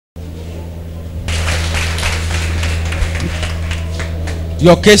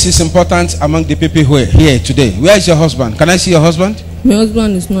Your case is important among the people who are here today. Where is your husband? Can I see your husband? My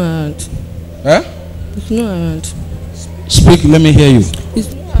husband is not around. Huh? He's not around. Speak, let me hear you.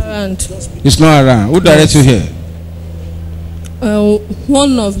 He's not around. He's not around. Who directs you here?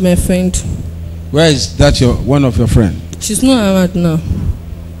 One of my friends. Where is that one of your friend? She's not around now.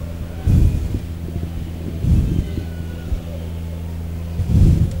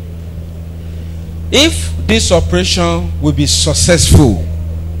 If this operation will be successful,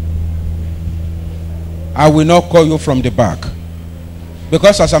 I will not call you from the back.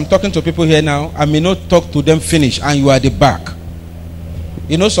 Because as I'm talking to people here now, I may not talk to them finish and you are at the back.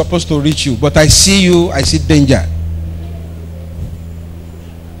 You're not supposed to reach you, but I see you, I see danger.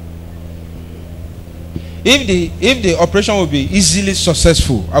 If the operation will be easily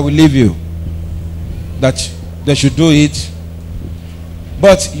successful, I will leave you. That they should do it.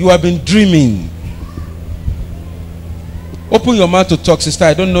 But you have been dreaming. Open your mouth to talk, sister.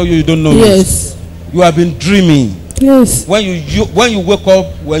 I don't know you, you don't know me. Yes. You have been dreaming. Yes. When you wake up,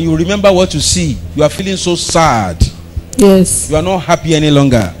 when you remember what you see, you are feeling so sad. Yes. You are not happy any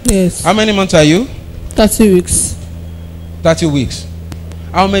longer. Yes. How many months are you? 30 weeks. 30 weeks.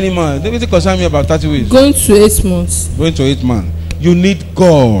 How many months? Don't concern me about 30 weeks. Going to 8 months. Going to 8 months. You need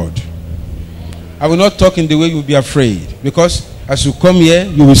God. I will not talk in the way you will be afraid. Because as you come here,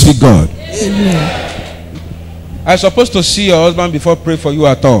 you will see God. Amen. I'm supposed to see your husband before pray for you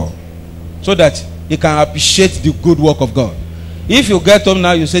at all. So that he can appreciate the good work of God. If you get home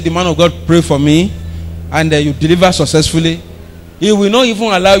now, you say, the man of God pray for me, and you deliver successfully, he will not even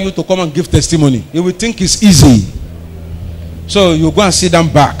allow you to come and give testimony. He will think it's easy. So you go and sit down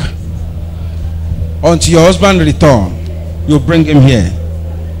back. Until your husband return, you bring him here.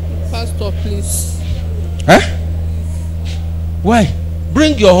 Pastor, please. Huh? Why?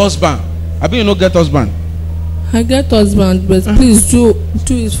 Bring your husband. I mean, you don't get husband. I get husband, but please do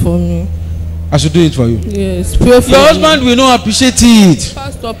it for me. I should do it for you. Yes, pray for your me. husband will not appreciate it.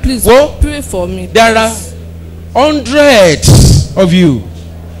 Pastor, please pray for me. There are hundreds of you.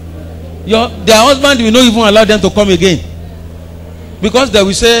 Their husband will not even allow them to come again. Because they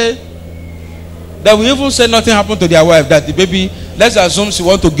will say, they will even say nothing happened to their wife. That the baby, let's assume she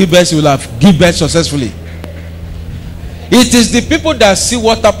want to give birth, she will have give birth successfully. It is the people that see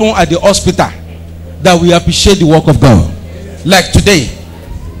what happened at the hospital that will appreciate the work of God. Like today.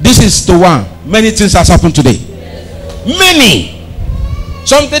 This is the one. Many things has happened today. Many.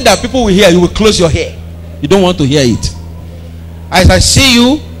 Something that people will hear, you will close your hair. You don't want to hear it. As I see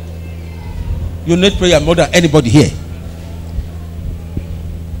you, you need prayer more than anybody here.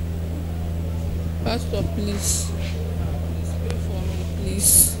 Pastor, please. Please pray for me,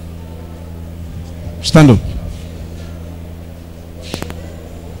 please. Stand up.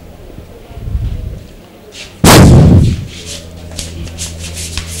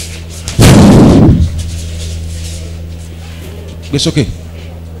 It's okay.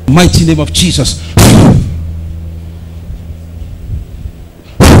 Mighty name of Jesus.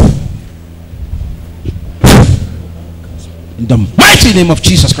 In the mighty name of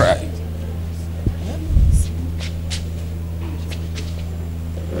Jesus Christ.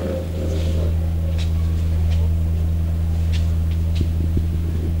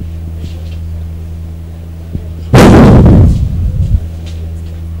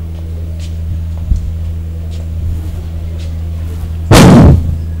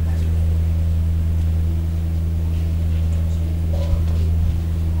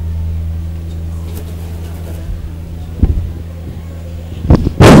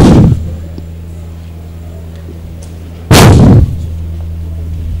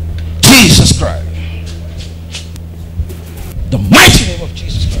 Jesus Christ. The mighty name of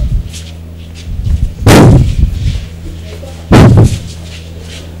Jesus Christ.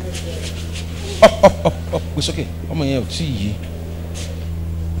 Up. It's okay. Come on here. See you.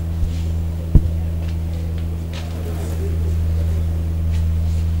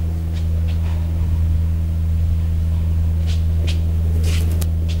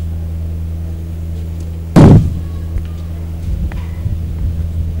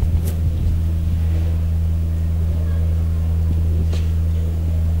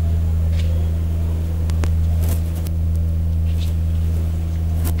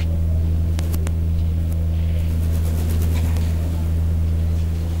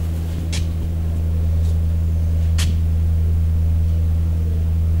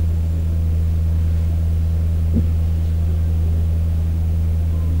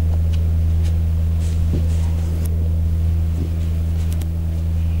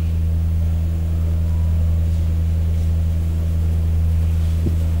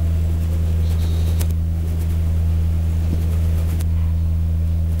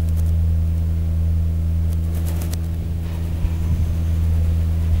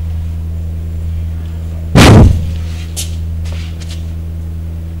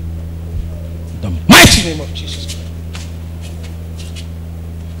 the mighty name of Jesus.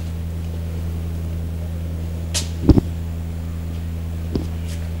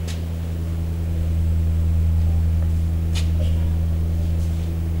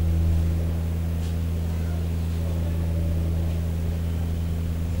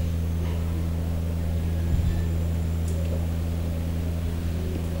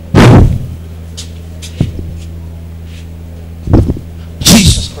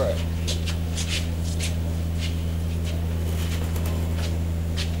 Jesus Christ.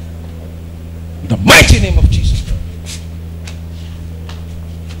 The mighty name of Jesus Christ.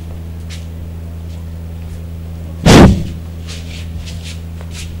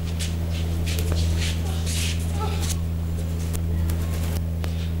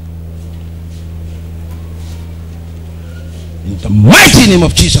 In the mighty name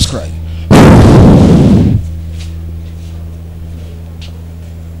of Jesus Christ.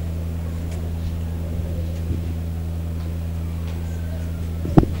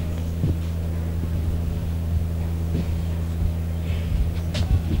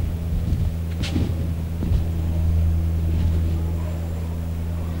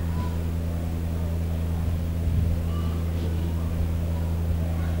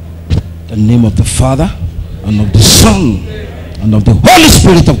 The name of the Father and of the Son and of the Holy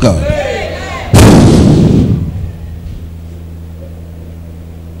Spirit of God.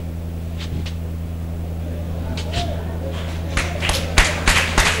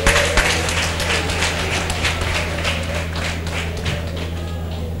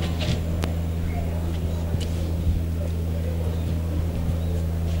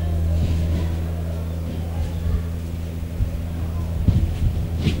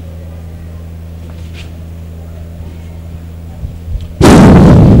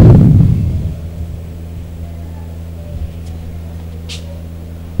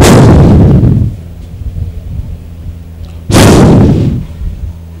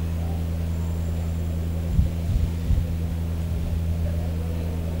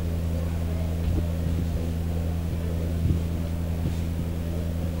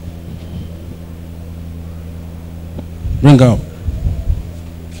 Bring up.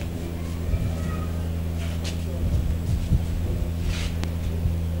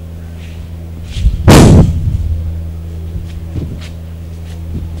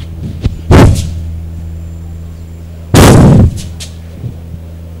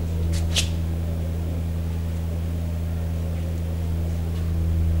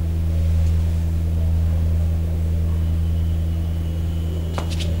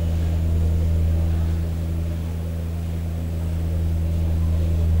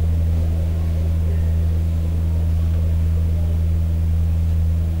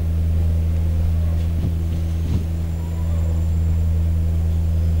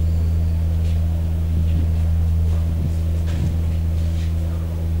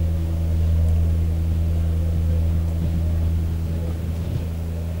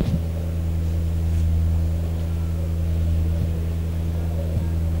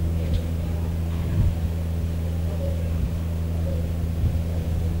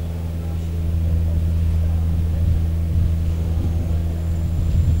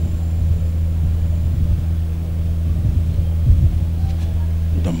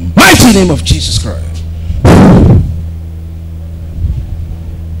 Mighty name of Jesus Christ.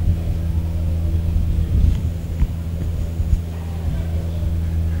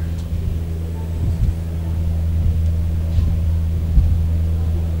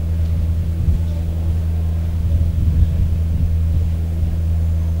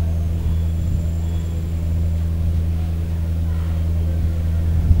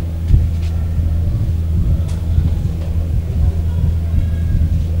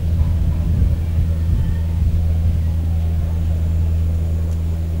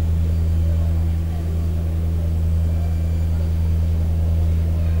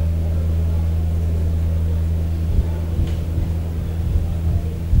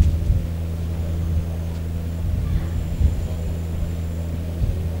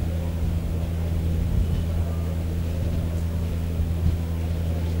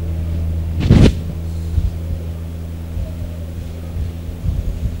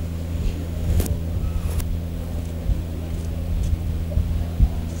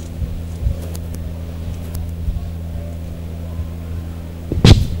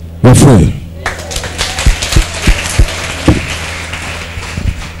 We're free.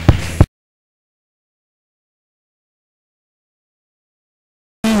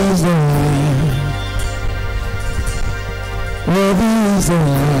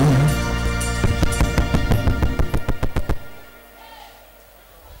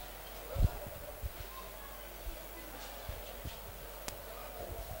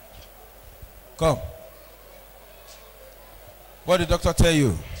 Come. What did the doctor tell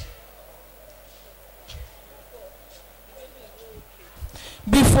you?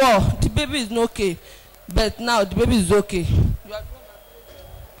 Before, the baby is not okay, but now the baby is okay.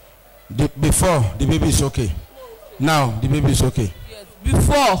 Before, the baby is okay. Now, the baby is okay. Yes,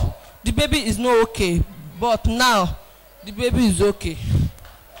 before, the baby is not okay, but now, the baby is okay.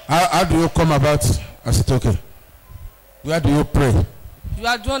 How do you come about as it okay? Where do you pray? You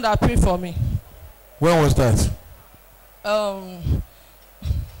are the one that prayed for me. When was that?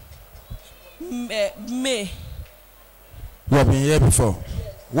 May. You have been here before.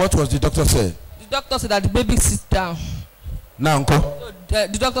 What was the doctor say? The doctor said that the baby sits down. Now, uncle. So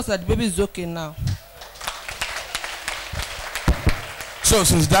the doctor said the baby is okay now. So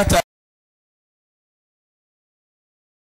since that time.